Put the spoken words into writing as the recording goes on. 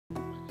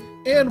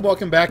And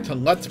welcome back to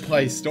Let's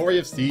Play Story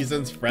of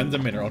Seasons Friends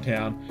of Mineral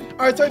Town.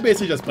 Alright, so I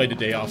basically just played a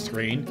day off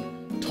screen.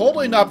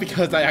 Totally not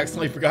because I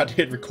accidentally forgot to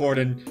hit record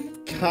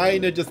and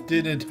kinda just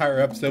did an entire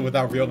episode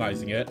without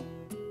realizing it.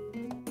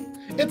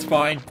 It's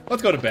fine,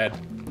 let's go to bed.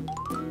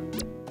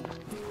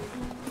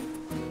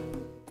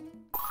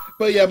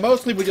 But yeah,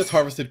 mostly we just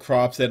harvested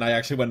crops and I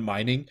actually went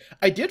mining.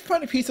 I did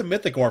find a piece of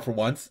mythic ore for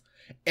once,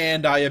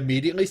 and I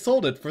immediately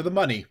sold it for the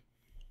money.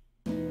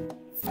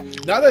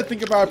 Now that I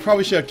think about it, I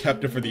probably should have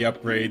kept it for the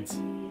upgrades.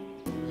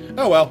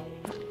 Oh well.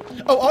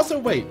 Oh, also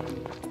wait.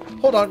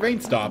 Hold on, rain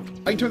stopped.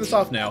 I can turn this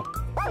off now.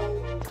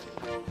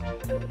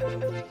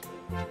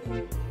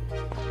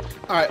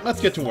 Alright,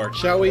 let's get to work,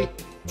 shall we?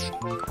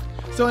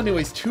 So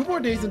anyways, 2 more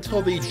days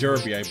until the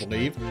Derby, I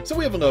believe. So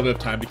we have a little bit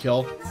of time to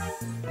kill.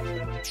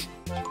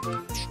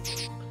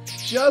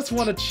 Just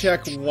want to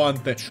check one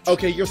thing.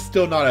 Okay, you're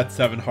still not at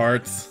 7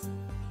 hearts.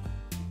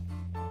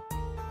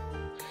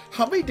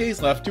 How many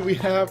days left do we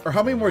have? Or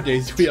how many more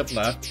days do we have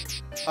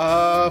left?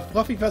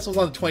 Fluffy Festival's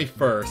on the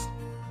 21st.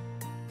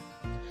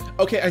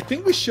 Okay, I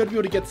think we should be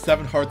able to get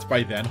 7 hearts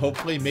by then.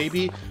 Hopefully,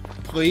 maybe.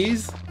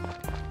 Please?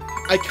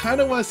 I kind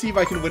of want to see if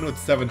I can win with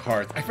 7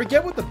 hearts. I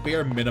forget what the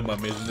bare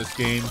minimum is in this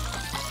game.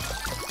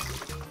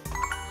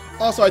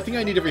 Also, I think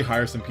I need to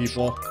rehire some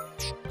people.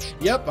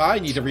 Yep, I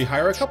need to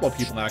rehire a couple of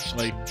people,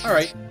 actually.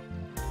 Alright.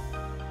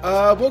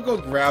 We'll go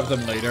grab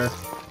them later.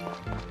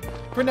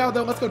 For now,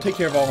 though, let's go take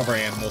care of all of our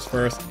animals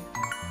first.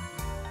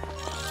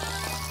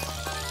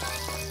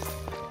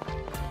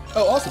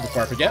 Oh, also,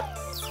 before I forget,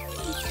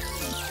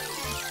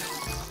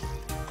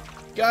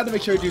 gotta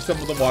make sure to do some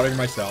of the watering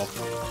myself.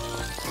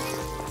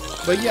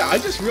 But yeah, I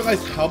just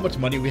realized how much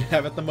money we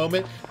have at the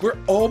moment. We're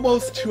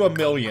almost to 1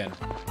 million.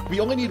 We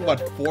only need,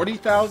 what,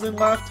 40,000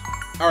 left?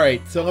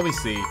 Alright, so let me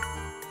see.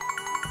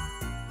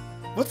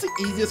 What's the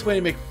easiest way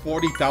to make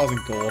 40,000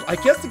 gold? I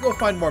guess to go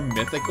find more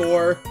mythic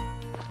ore.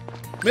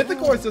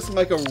 Mythic ore is just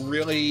like a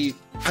really,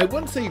 I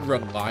wouldn't say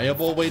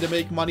reliable way to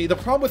make money. The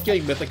problem with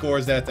getting mythic ore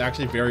is that it's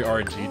actually very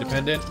RNG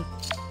dependent.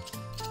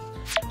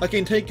 Like, it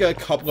can take a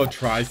couple of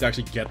tries to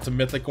actually get some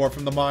mythic ore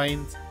from the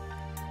mines.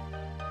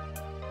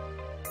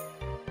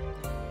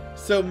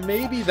 So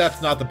maybe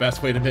that's not the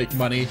best way to make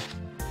money.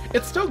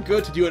 It's still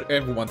good to do it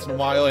every once in a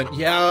while, and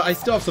yeah, I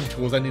still have some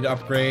tools I need to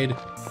upgrade.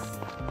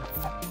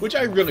 Which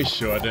I really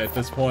should at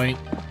this point.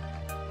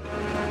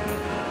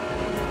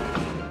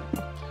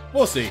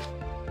 We'll see.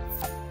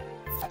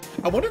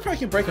 I wonder if I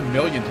can break 1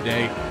 million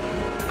today.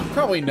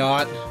 Probably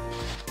not.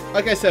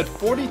 Like I said,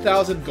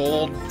 40,000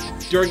 gold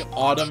during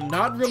autumn,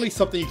 not really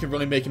something you can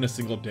really make in a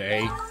single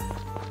day.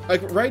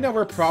 Like, right now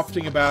we're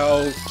profiting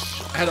about,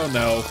 I don't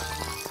know,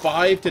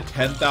 5 to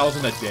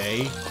 10,000 a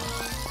day.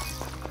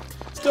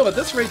 Still, at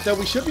this rate though,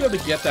 we should be able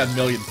to get that 1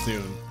 million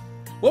soon.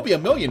 We'll be a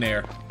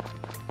millionaire.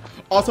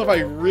 Also, if I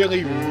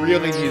really,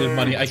 really needed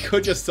money, I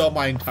could just sell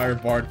my entire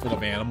barn full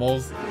of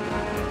animals.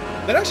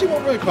 That actually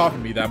won't really profit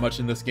me that much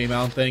in this game, I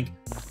don't think.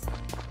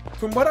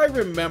 From what I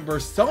remember,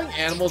 selling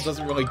animals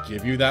doesn't really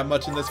give you that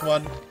much in this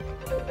one.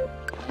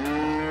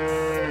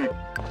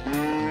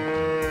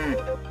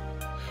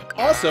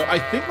 Also, I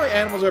think my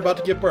animals are about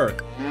to give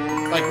birth.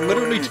 Like,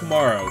 literally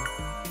tomorrow.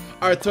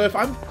 Alright, so if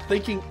I'm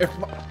thinking,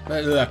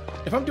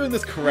 if I'm doing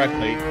this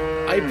correctly,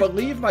 I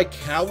believe my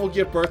cow will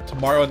give birth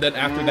tomorrow, and then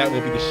after that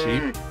will be the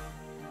sheep.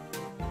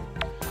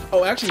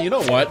 Oh, actually, you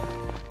know what?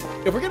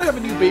 If we're gonna have a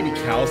new baby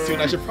cow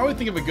soon, I should probably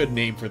think of a good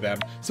name for them.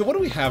 So what do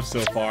we have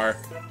so far?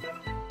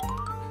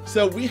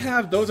 So we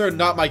have, those are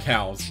not my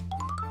cows.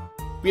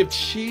 We have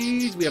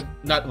cheese, we have,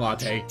 not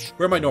latte.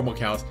 Where are my normal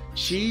cows?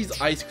 Cheese,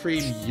 ice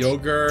cream,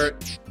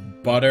 yogurt,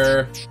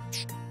 butter.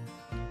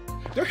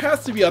 There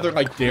has to be other,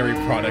 like, dairy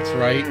products,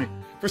 right?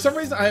 For some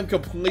reason, I am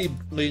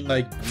completely,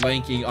 like,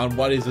 blanking on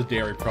what is a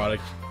dairy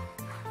product.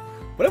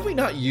 What have we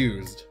not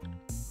used?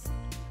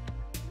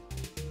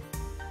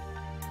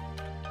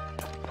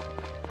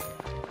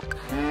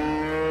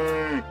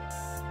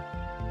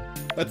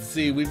 Let's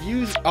see,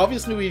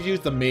 obviously we've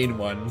used the main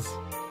ones.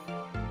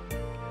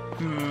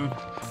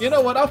 You know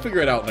what, I'll figure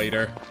it out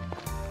later.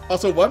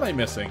 Also, what am I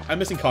missing? I'm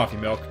missing coffee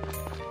milk.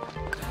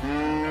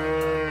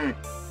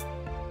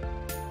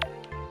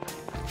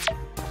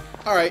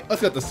 Alright,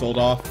 let's get this sold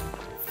off.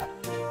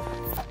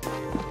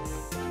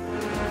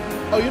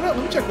 Oh, you know what,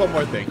 let me check one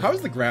more thing.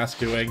 How's the grass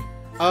doing?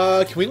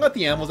 Can we let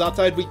the animals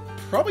outside? We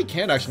probably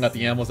can actually let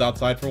the animals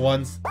outside for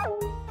once.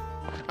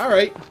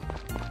 Alright,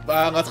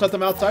 let's let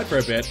them outside for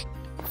a bit.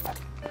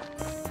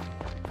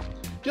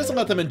 Just to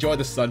let them enjoy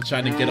the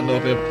sunshine and get a little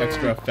bit of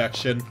extra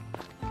affection.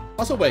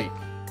 Also, wait.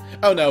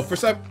 Oh no, for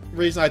some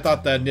reason I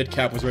thought that knit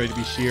cap was ready to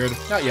be sheared.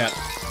 Not yet.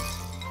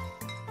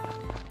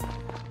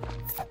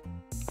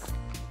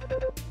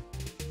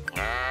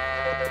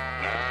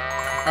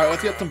 Alright,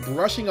 let's get some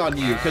brushing on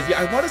you, because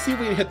yeah, I want to see if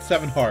we can hit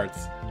 7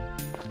 hearts.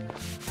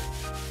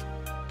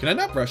 Can I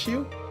not brush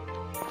you?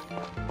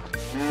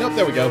 Nope,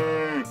 there we go.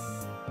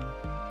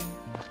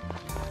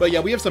 But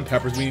yeah, we have some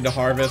peppers we need to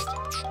harvest.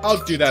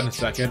 I'll do that in a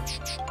second.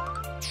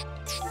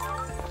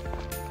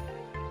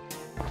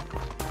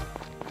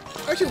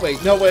 Actually,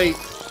 wait, no, wait.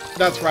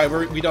 That's right,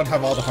 we don't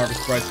have all the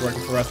harvest sprites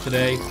working for us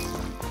today.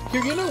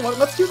 Here, you know what?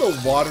 Let's do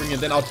the watering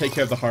and then I'll take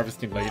care of the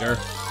harvesting later.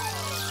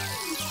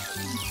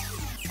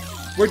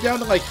 We're down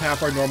to like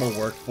half our normal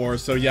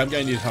workforce, so yeah, I'm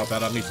gonna need help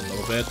out at least a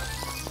little bit.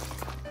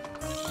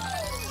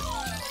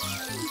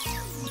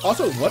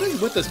 Also, what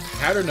is with this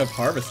pattern of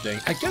harvesting?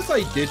 I guess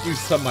I did do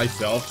some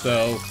myself,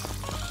 so...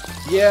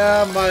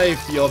 yeah, my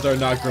fields are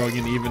not growing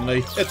in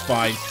evenly. It's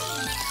fine.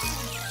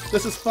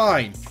 This is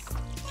fine.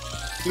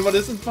 You know what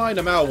isn't fine?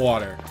 I'm out of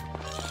water.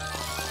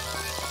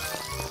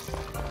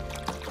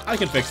 I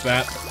can fix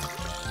that.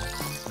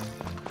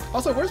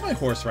 Also, where's my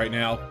horse right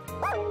now?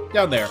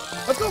 Down there.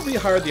 Let's go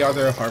rehire the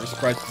other harvest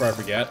sprites before I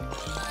forget.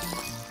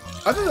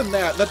 Other than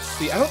that, let's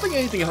see. I don't think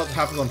anything else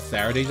happens on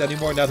Saturdays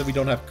anymore now that we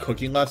don't have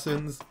cooking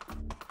lessons.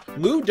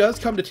 Lou does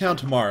come to town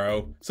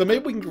tomorrow, so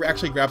maybe we can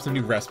actually grab some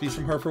new recipes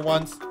from her for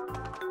once.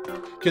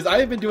 Because I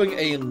have been doing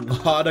a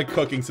lot of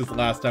cooking since the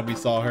last time we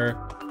saw her.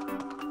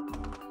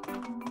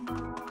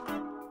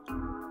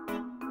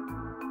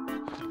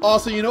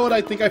 Also, you know what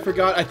I think I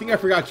forgot? I think I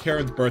forgot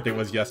Karen's birthday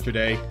was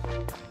yesterday.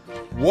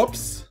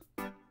 Whoops.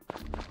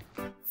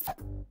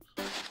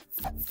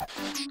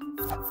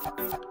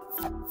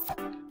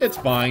 It's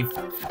fine.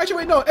 Actually,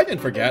 wait, no, I didn't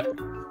forget.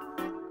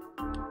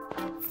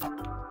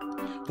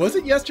 Was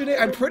it yesterday?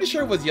 I'm pretty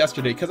sure it was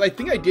yesterday, because I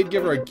think I did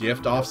give her a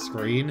gift off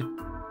screen.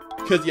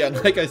 Because, yeah,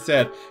 like I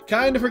said,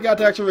 kind of forgot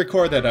to actually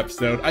record that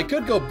episode. I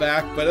could go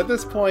back, but at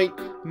this point,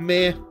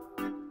 meh.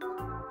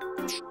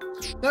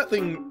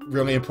 Nothing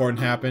really important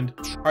happened.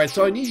 Alright,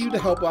 so I need you to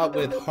help out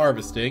with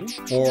harvesting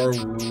for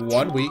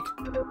 1 week.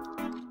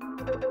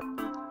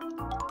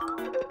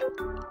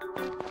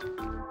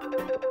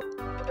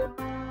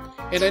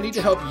 And I need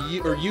to help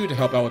you, or you to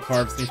help out with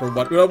harvesting for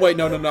what? Oh, wait,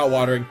 no, not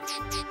watering.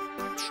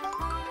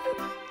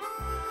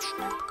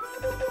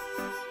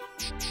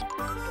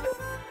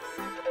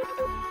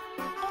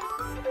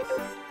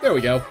 There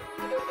we go.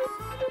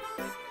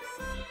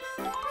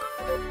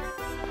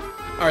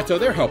 Alright, so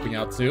they're helping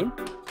out soon.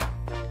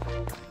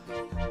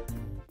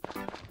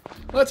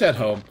 Let's head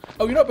home.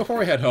 Oh, you know what? Before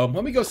we head home,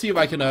 let me go see if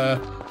I can,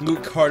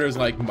 loot Carter's,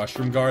 like,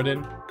 mushroom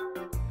garden.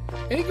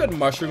 Any good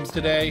mushrooms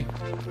today?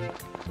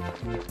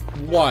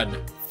 1.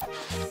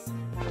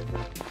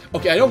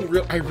 Okay,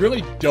 I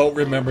really don't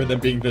remember them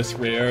being this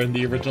rare in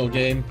the original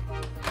game.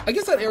 I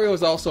guess that area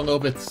was also a little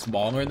bit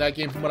smaller in that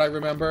game from what I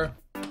remember.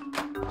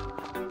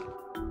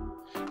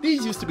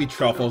 These used to be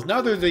truffles,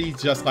 now they're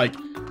these just, like,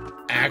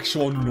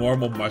 actual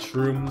normal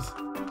mushrooms.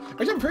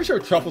 Actually, I'm pretty sure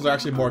truffles are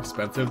actually more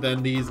expensive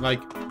than these,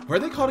 like, what are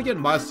they called again?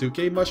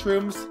 Masuke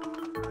mushrooms?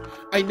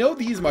 I know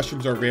these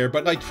mushrooms are rare,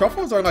 but, like,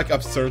 truffles are, like,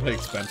 absurdly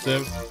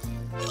expensive.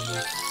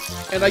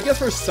 And I guess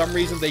for some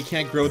reason they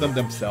can't grow them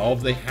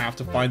themselves, they have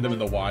to find them in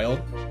the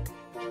wild.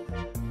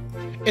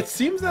 It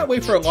seems that way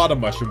for a lot of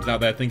mushrooms now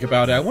that I think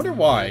about it, I wonder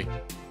why.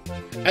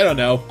 I don't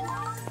know.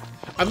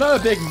 I'm not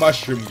a big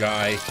mushroom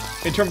guy,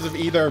 in terms of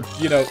either,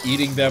 you know,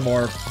 eating them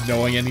or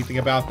knowing anything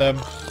about them.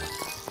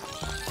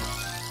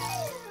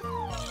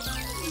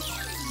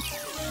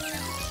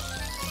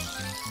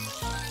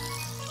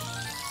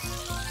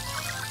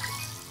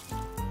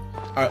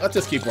 Alright, let's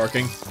just keep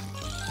working.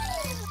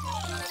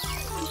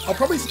 I'll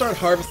probably start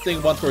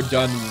harvesting once we're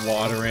done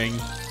watering.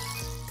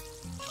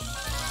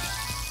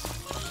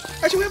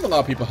 Actually, we have a lot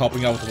of people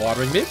helping out with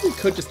watering. Maybe we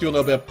could just do a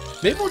little bit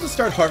of... maybe we'll just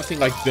start harvesting,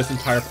 like, this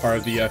entire part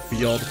of the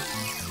field.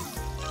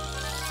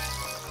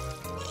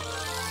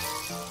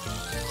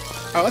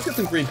 Alright, let's get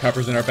some green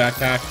peppers in our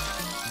backpack.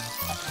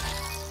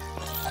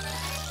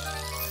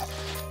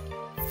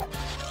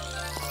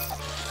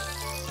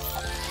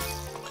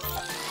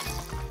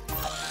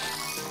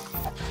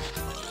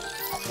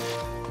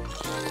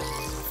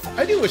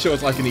 I do wish it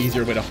was like an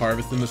easier way to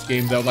harvest in this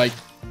game though, like,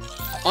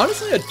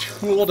 honestly a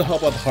tool to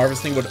help with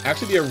harvesting would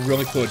actually be a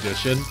really cool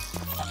addition.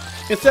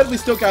 Instead we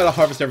still gotta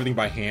harvest everything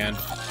by hand.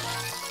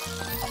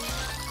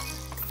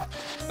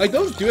 Like,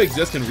 those do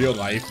exist in real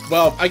life.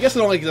 Well, I guess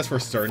it only exists for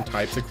certain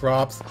types of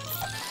crops.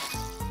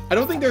 I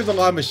don't think there's a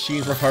lot of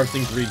machines for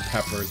harvesting green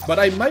peppers, but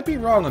I might be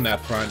wrong on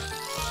that front.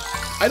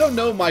 I don't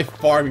know my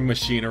farming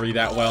machinery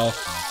that well.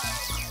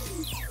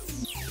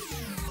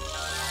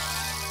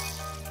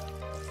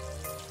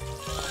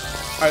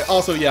 Alright,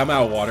 also, yeah, I'm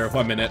out of water.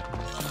 1 minute.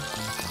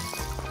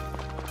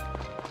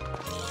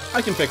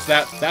 I can fix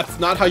that. That's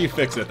not how you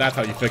fix it. That's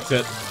how you fix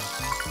it.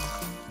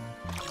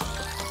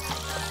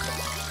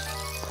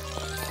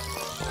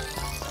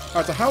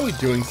 Alright, so how are we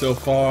doing so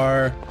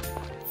far?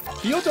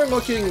 Fields are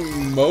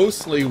looking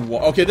mostly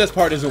okay, this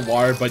part isn't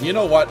watered, but you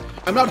know what?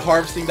 I'm not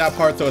harvesting that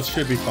part, so it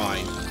should be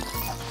fine.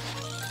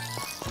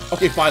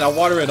 Okay, fine, I'll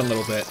water it a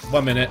little bit.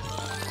 1 minute.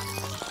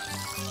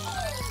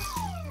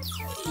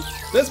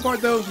 This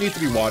part, though, needs to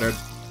be watered.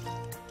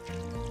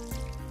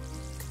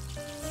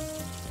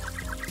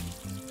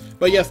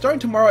 But yeah, starting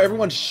tomorrow,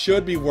 everyone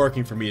should be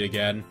working for meat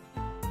again.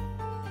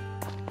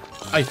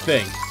 I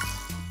think.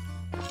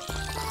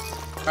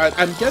 Alright,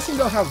 I'm guessing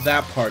they'll have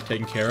that part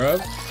taken care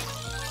of.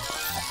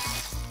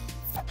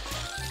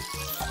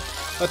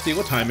 Let's see,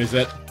 what time is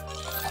it?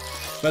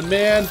 But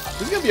man,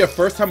 this is gonna be the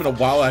first time in a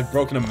while I've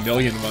broken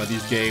 1,000,000 in one of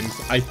these games,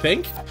 I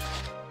think.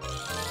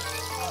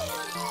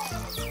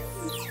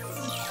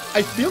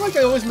 I feel like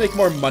I always make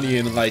more money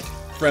in, like,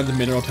 Friends of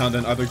Mineral Town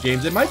than other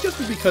games. It might just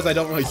be because I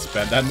don't really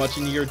spend that much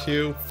in year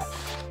 2.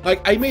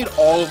 Like, I made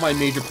all of my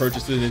major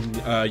purchases in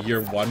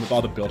year 1 with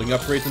all the building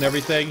upgrades and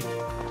everything.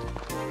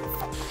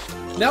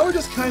 Now we're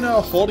just kind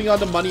of holding on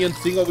to money and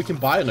seeing what we can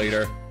buy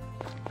later.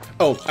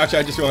 Oh, actually,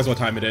 I just realized what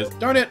time it is.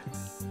 Darn it!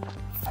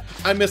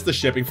 I missed the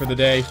shipping for the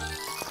day.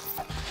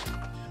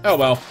 Oh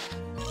well.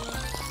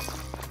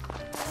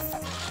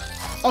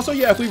 Also,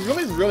 yeah, if we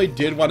really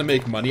did want to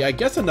make money, I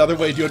guess another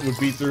way to do it would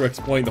be through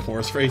exploiting the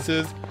horse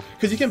races.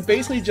 Because you can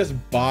basically just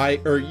buy,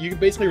 or you can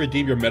basically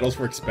redeem your medals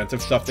for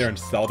expensive stuff there and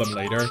sell them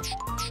later.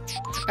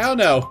 I don't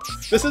know.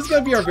 This is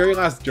going to be our very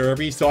last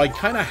derby, so I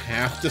kind of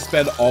have to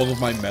spend all of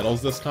my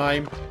medals this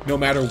time, no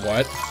matter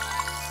what.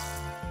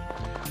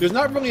 There's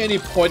not really any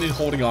point in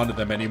holding on to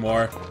them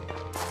anymore.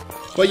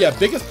 But yeah,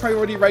 biggest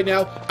priority right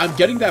now, I'm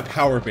getting that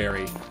power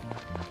berry.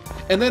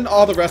 And then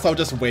all the rest I'll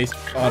just waste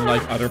on,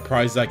 like, other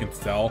prizes I can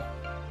sell.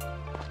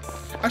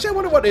 Actually, I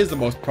wonder what is the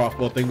most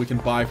profitable thing we can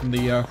buy from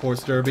the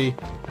horse derby.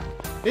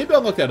 Maybe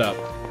I'll look that up.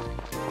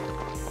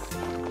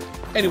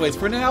 Anyways,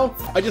 for now,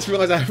 I just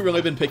realized I haven't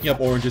really been picking up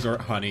oranges or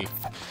honey.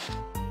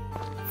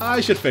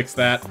 I should fix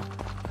that.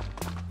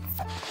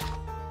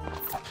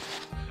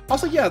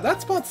 Also, yeah,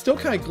 that spot's still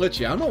kind of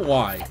glitchy. I don't know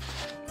why.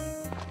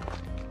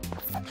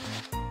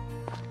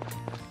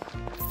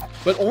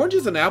 But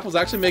oranges and apples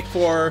actually make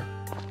for...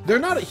 They're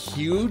not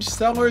huge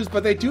sellers,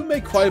 but they do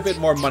make quite a bit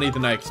more money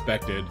than I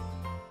expected.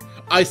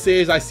 I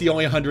say as I see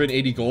only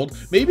 180 gold.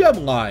 Maybe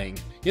I'm lying.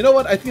 You know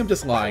what? I think I'm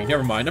just lying.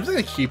 Never mind. I'm just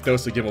gonna keep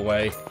those to give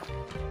away.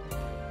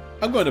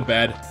 I'm going to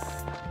bed.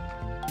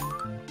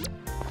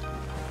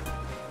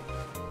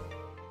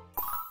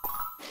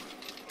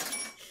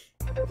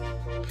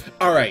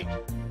 Alright.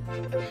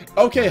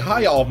 Okay,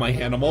 hi all my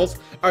animals.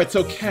 Alright,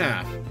 so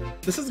calf.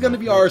 This is gonna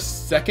be our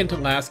second to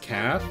last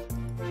calf.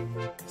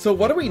 So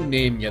what are we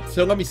naming it?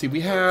 So let me see. We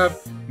have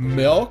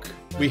milk.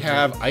 We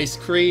have ice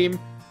cream.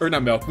 Or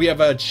not milk. We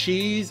have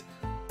cheese,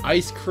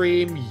 ice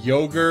cream,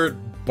 yogurt,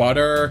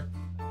 butter.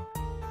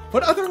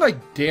 What other,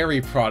 like,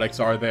 dairy products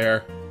are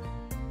there?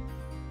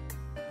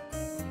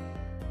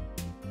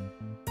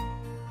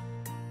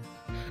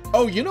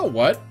 Oh, you know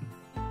what?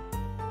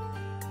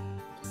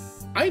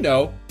 I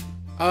know.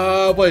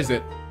 What is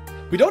it?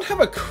 We don't have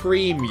a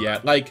cream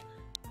yet. Like,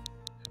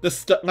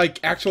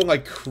 actual,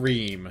 like,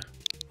 cream.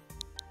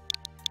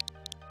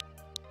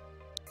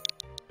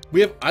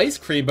 We have ice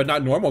cream, but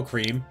not normal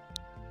cream.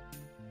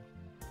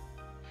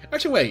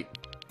 Actually, wait.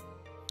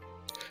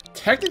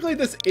 Technically,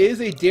 this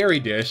is a dairy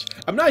dish.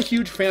 I'm not a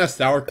huge fan of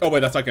sour... Oh, wait,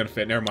 that's not gonna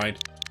fit. Never mind.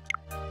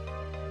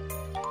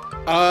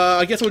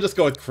 I guess we'll just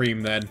go with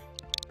cream, then.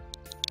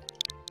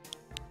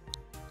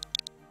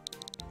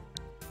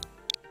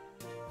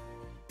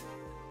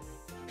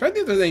 Trying to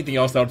think if there's anything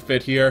else that would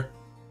fit here.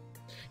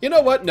 You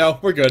know what? No,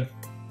 we're good.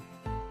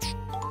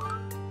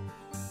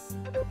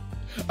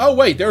 Oh,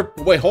 wait,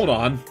 wait, hold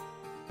on.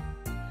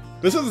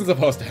 This isn't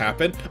supposed to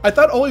happen. I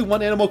thought only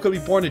one animal could be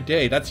born a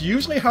day. That's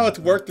usually how it's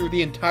worked through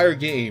the entire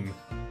game.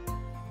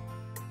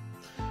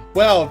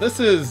 Well, this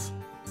is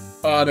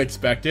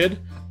unexpected.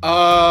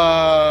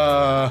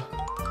 Crap.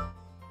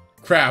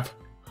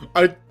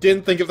 I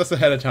didn't think of this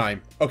ahead of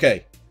time.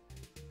 Okay.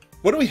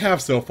 What do we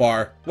have so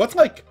far? What's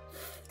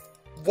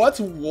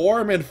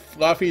warm and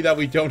fluffy that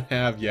we don't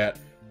have yet?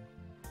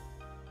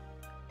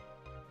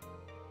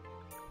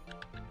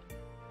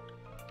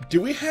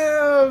 Do we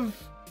have...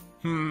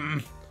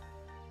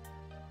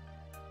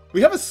 We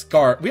have a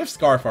scarf. We have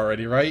scarf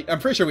already, right? I'm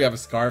pretty sure we have a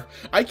scarf.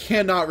 I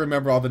cannot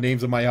remember all the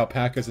names of my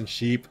alpacas and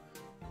sheep.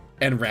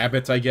 And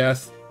rabbits, I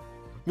guess.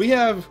 We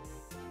have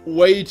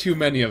way too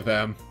many of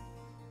them.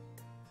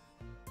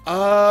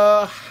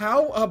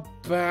 How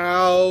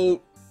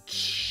about...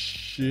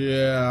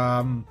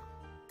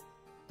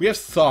 we have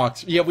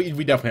socks. Yeah, we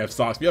definitely have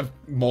socks. We have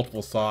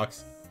multiple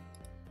socks.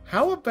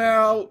 How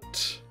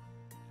about...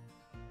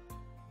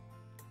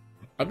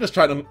 I'm just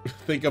trying to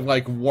think of,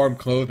 like, warm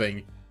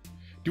clothing.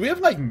 Do we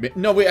have, like,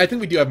 no, wait, I think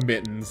we do have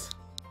mittens.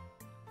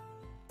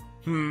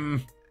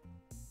 I'm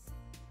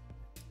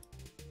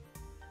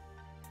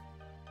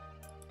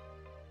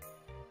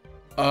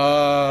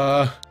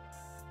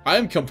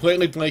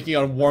completely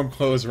blanking on warm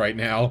clothes right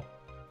now.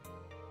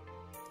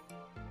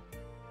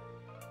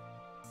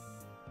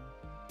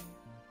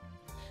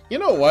 You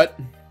know what?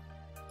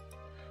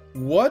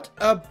 What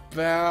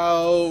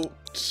about...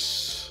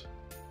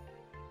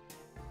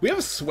 We have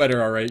a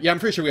sweater already. Yeah, I'm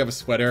pretty sure we have a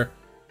sweater.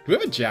 Do we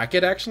have a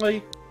jacket,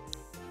 actually?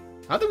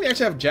 I don't think we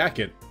actually have a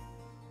jacket.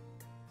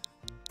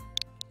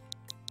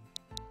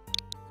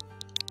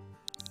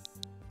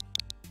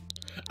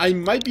 I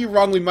might be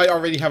wrong, we might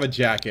already have a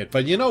jacket,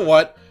 but you know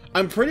what?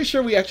 I'm pretty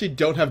sure we actually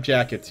don't have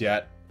jackets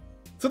yet.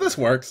 So this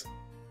works.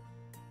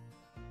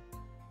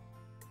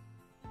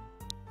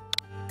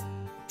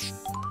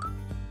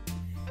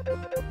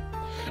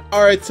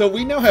 Alright, so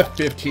we now have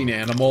 15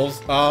 animals.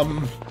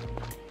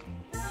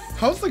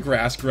 How's the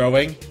grass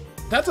growing?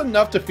 That's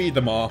enough to feed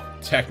them all,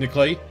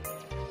 technically.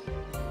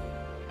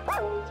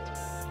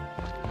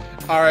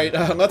 Alright,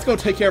 let's go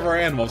take care of our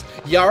animals.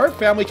 Yeah, our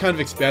family kind of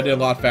expanded a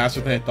lot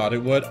faster than I thought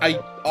it would. I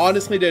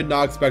honestly did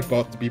not expect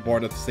both to be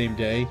born at the same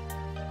day.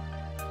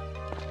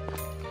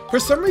 For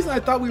some reason, I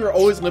thought we were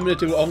always limited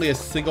to only a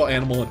single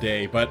animal a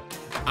day, but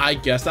I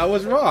guess I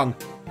was wrong.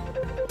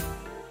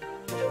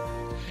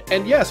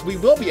 And yes, we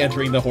will be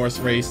entering the horse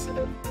race.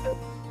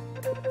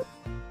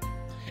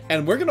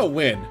 And we're gonna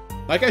win.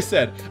 Like I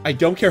said, I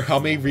don't care how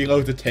many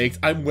reloads it takes,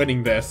 I'm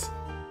winning this.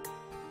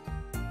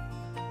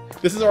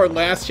 This is our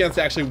last chance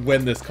to actually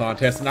win this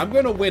contest, and I'm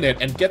gonna win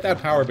it and get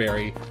that power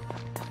berry.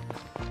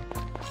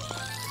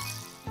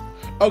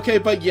 Okay,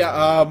 but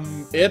yeah,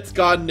 it's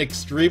gotten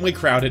extremely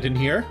crowded in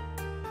here.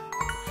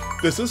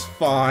 This is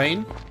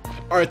fine.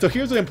 Alright, so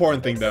here's the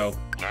important thing though.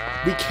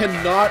 We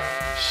cannot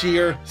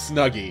shear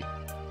Snuggie.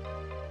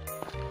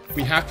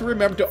 We have to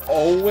remember to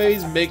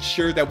always make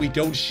sure that we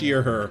don't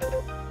shear her.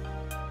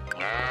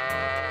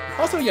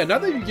 Also, yeah, now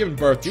that you've given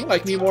birth, do you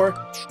like me more?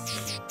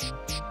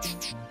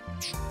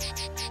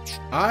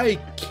 I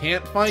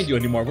can't find you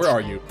anymore. Where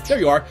are you? There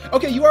you are.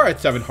 Okay, you are at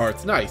 7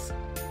 hearts. Nice.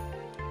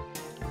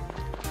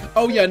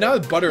 Oh yeah, now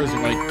that Butter is,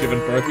 like, given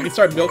birth, we can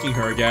start milking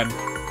her again.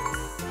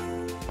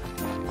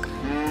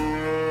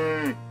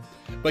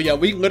 But yeah,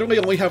 we literally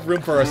only have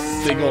room for a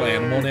single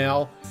animal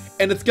now,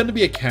 and it's gonna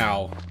be a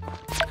cow.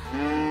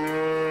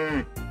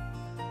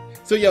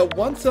 So yeah,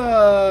 once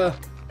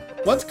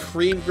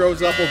Cream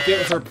grows up, we'll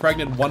get her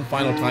pregnant one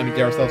final time and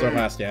get ourselves our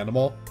last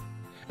animal.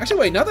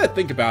 Actually, wait, now that I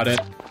think about it,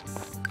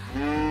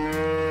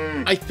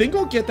 I think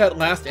I'll get that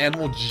last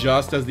animal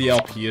just as the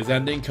LP is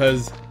ending,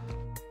 because,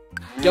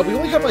 yeah, we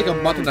only have like a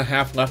month and a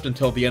half left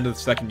until the end of the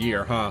 2nd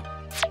year, huh?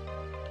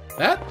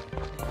 That?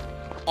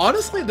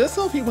 Honestly, this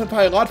LP went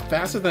by a lot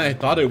faster than I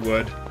thought it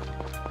would.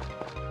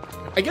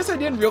 I guess I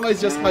didn't realize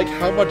just, like,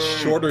 how much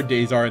shorter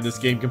days are in this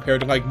game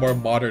compared to, like, more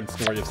modern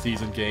Story of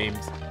Season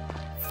games.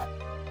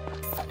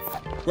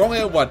 We're only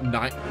at, what,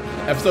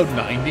 episode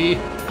 90?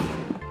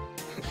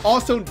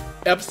 Also,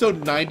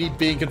 episode 90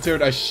 being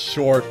considered a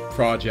short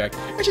project.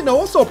 Actually, no,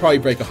 we'll still probably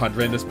break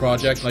 100 in this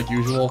project, like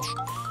usual.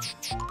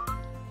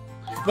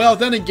 Well,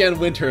 then again,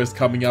 winter is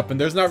coming up, and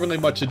there's not really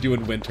much to do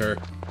in winter.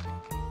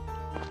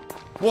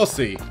 We'll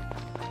see.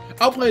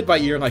 I'll play it by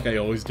ear like I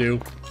always do.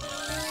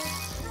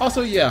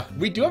 Also, yeah,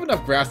 we do have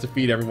enough grass to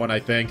feed everyone, I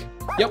think.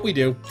 Yep, we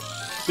do.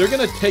 They're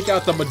gonna take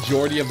out the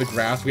majority of the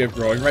grass we have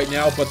growing right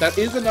now, but that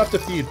is enough to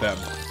feed them.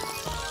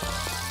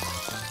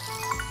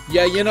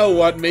 Yeah, you know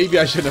what? Maybe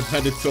I shouldn't have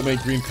planted so many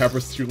green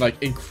peppers to,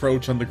 like,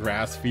 encroach on the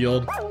grass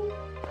field.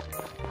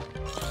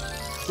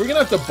 We're gonna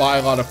have to buy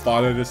a lot of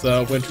fodder this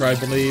winter, I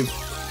believe.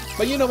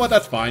 But you know what?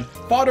 That's fine.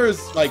 Fodder is,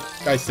 like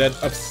I said,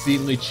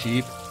 obscenely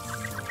cheap.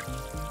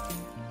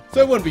 So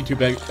it wouldn't be too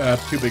big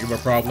of a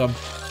problem.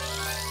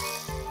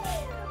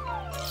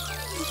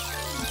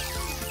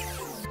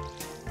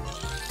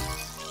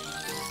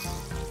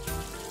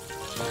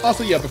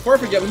 Also, yeah, before I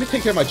forget, let me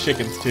take care of my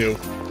chickens, too.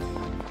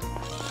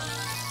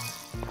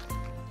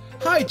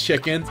 Hi,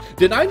 chickens.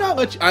 Did I not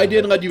let you— I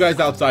didn't let you guys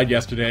outside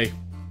yesterday.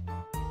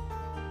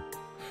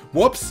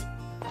 Whoops.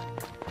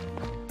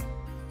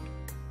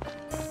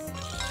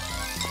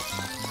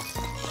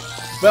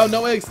 Well,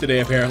 no eggs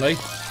today, apparently.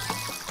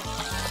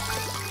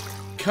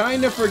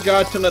 Kinda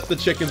forgot to let the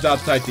chickens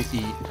outside to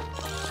eat.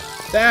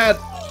 That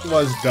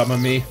was dumb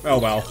of me. Oh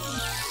well.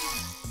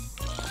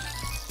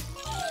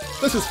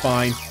 This is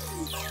fine.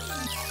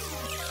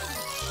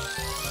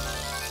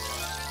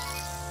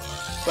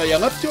 But yeah,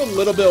 let's do a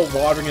little bit of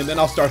watering and then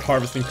I'll start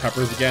harvesting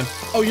peppers again.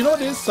 Oh, you know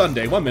what? It is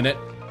Sunday. 1 minute.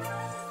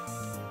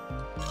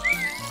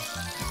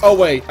 Oh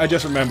wait, I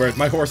just remembered.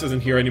 My horse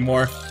isn't here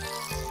anymore.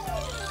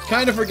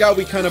 Kinda forgot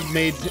we kind of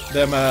made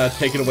them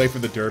take it away for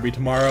the derby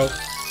tomorrow.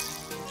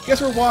 Guess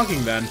we're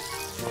walking then.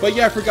 But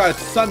yeah, I forgot it's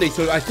Sunday,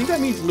 so I think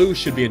that means Lou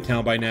should be in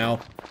town by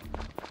now.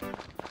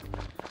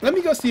 Let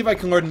me go see if I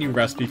can learn a new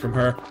recipe from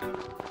her.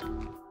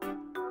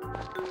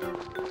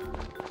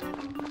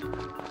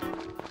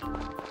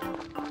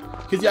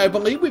 Because yeah, I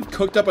believe we've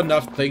cooked up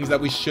enough things that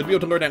we should be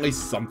able to learn at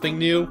least something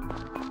new.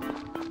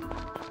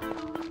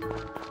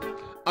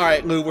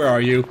 Alright, Lou, where are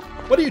you?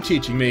 What are you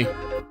teaching me?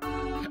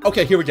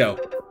 Okay, here we go.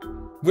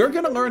 We're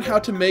gonna learn how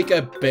to make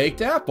a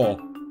baked apple.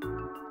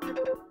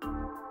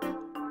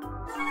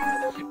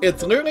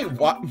 It's literally—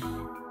 what?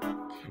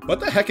 What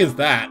the heck is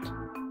that?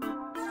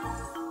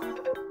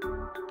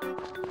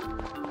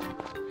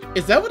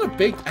 Is that what a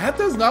baked— that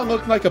does not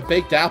look like a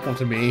baked apple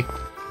to me.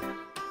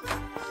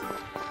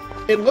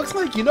 It looks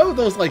like, you know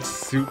those, like,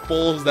 soup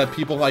bowls that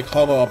people, like,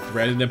 hollow up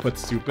bread and then put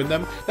soup in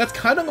them? That's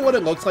kind of what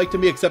it looks like to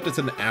me, except it's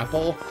an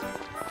apple.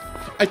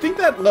 I think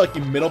that, like,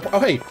 middle— oh,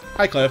 hey.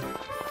 Hi, Cliff.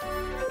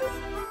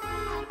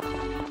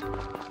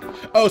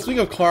 Oh, speaking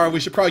of Clara,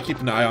 we should probably keep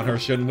an eye on her,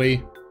 shouldn't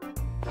we?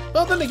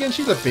 Well, then again,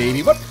 she's a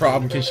baby. What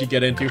problem can she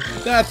get into?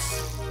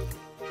 That's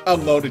a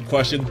loaded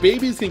question.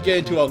 Babies can get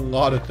into a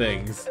lot of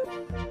things.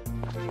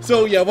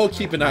 So, yeah, we'll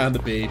keep an eye on the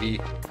baby.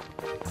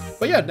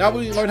 But yeah, now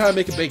we learn how to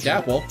make a baked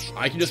apple,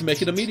 I can just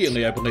make it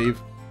immediately, I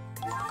believe.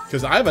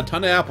 Because I have a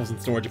ton of apples in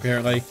storage,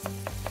 apparently.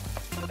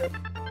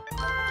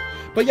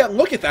 But yeah,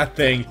 look at that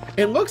thing.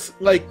 It looks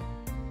like...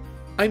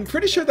 I'm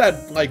pretty sure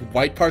that, like,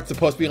 white part's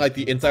supposed to be like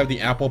the inside of the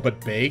apple, but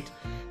baked.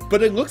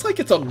 But it looks like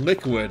it's a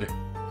liquid.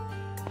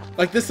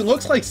 Like, this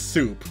looks like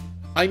soup.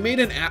 I made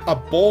a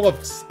bowl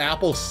of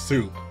apple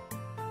soup.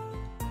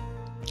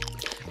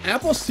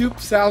 Apple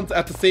soup sounds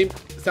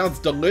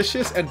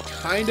delicious and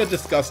kinda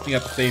disgusting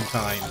at the same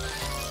time.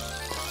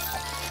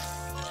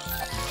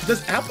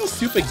 Does apple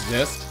soup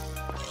exist?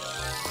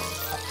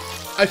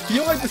 I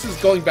feel like this is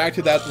going back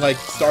to that, like,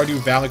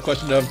 Stardew Valley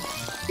question of,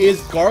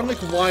 is garlic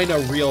wine a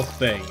real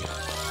thing?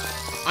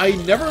 I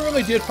never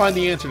really did find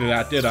the answer to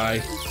that, did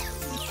I?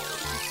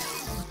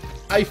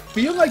 I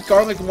feel like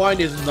garlic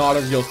wine is not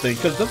a real thing,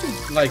 because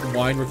doesn't, like,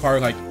 wine require,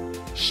 like,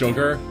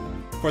 sugar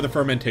for the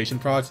fermentation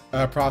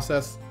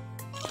process?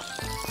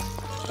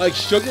 Like,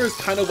 sugar is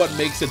kind of what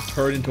makes it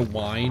turn into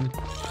wine,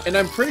 and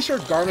I'm pretty sure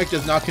garlic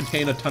does not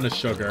contain a ton of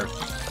sugar,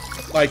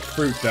 like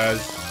fruit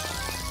does.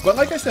 But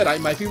like I said, I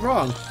might be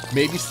wrong.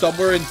 Maybe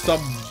somewhere in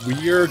some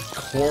weird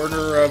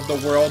corner of the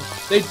world,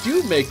 they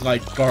do make,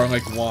 like,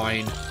 garlic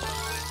wine.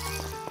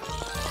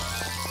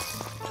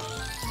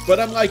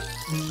 But I'm, like,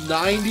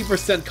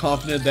 90%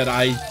 confident that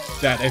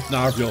it's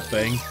not a real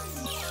thing.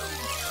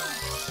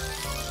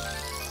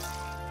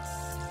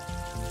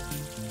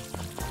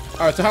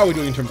 Alright, so how are we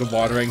doing in terms of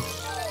watering?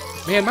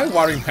 Man, my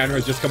watering pattern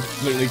has just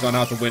completely gone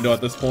out the window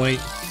at this point.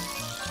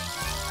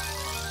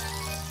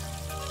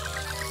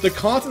 The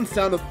constant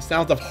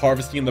sounds of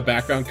harvesting in the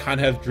background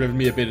kind of have driven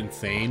me a bit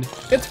insane.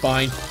 It's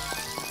fine.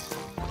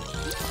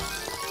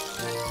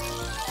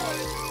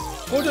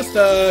 We'll just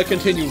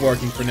continue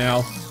working for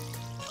now.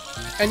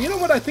 And you know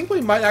what? I think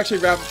we might actually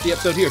wrap the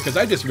episode here, because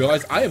I just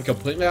realized I am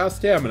completely out of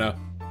stamina.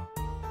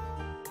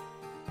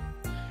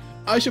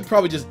 I should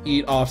probably just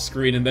eat off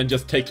screen and then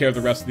just take care of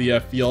the rest of the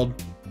field.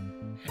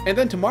 And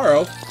then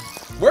tomorrow,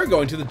 we're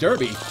going to the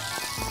Derby.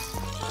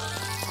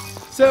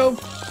 So,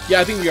 yeah,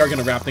 I think we are going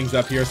to wrap things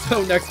up here.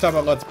 So next time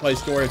on Let's Play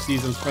Story of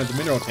Seasons Friends of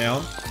Mineral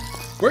Town,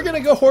 we're going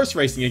to go horse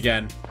racing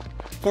again.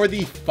 For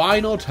the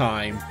final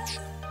time.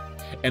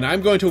 And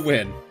I'm going to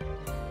win.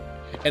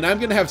 And I'm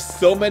going to have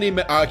so many...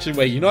 Actually,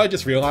 wait, you know what I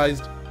just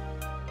realized?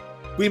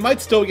 We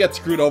might still get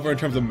screwed over in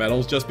terms of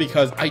medals just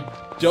because I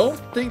don't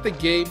think the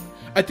game...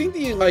 I think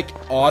the, like,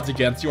 odds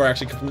against you are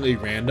actually completely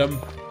random.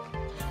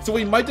 So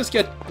we might just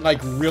get, like,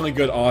 really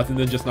good odds and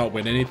then just not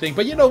win anything.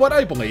 But you know what?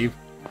 I believe.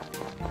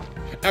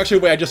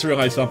 Actually, wait, I just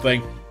realized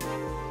something.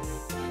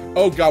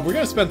 Oh god, we're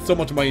gonna spend so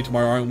much money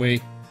tomorrow, aren't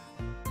we?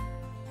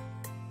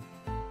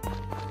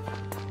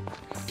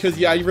 Because,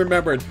 yeah, you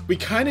remembered. We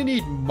kind of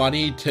need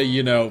money to,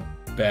 you know,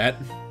 bet.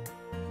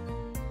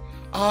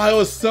 Oh, I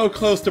was so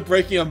close to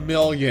breaking 1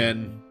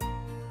 million.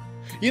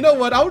 You know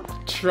what? I'll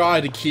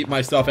try to keep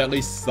myself at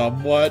least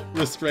somewhat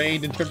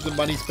restrained in terms of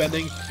money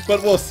spending,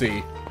 but we'll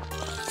see.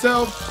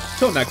 So,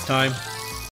 till next time.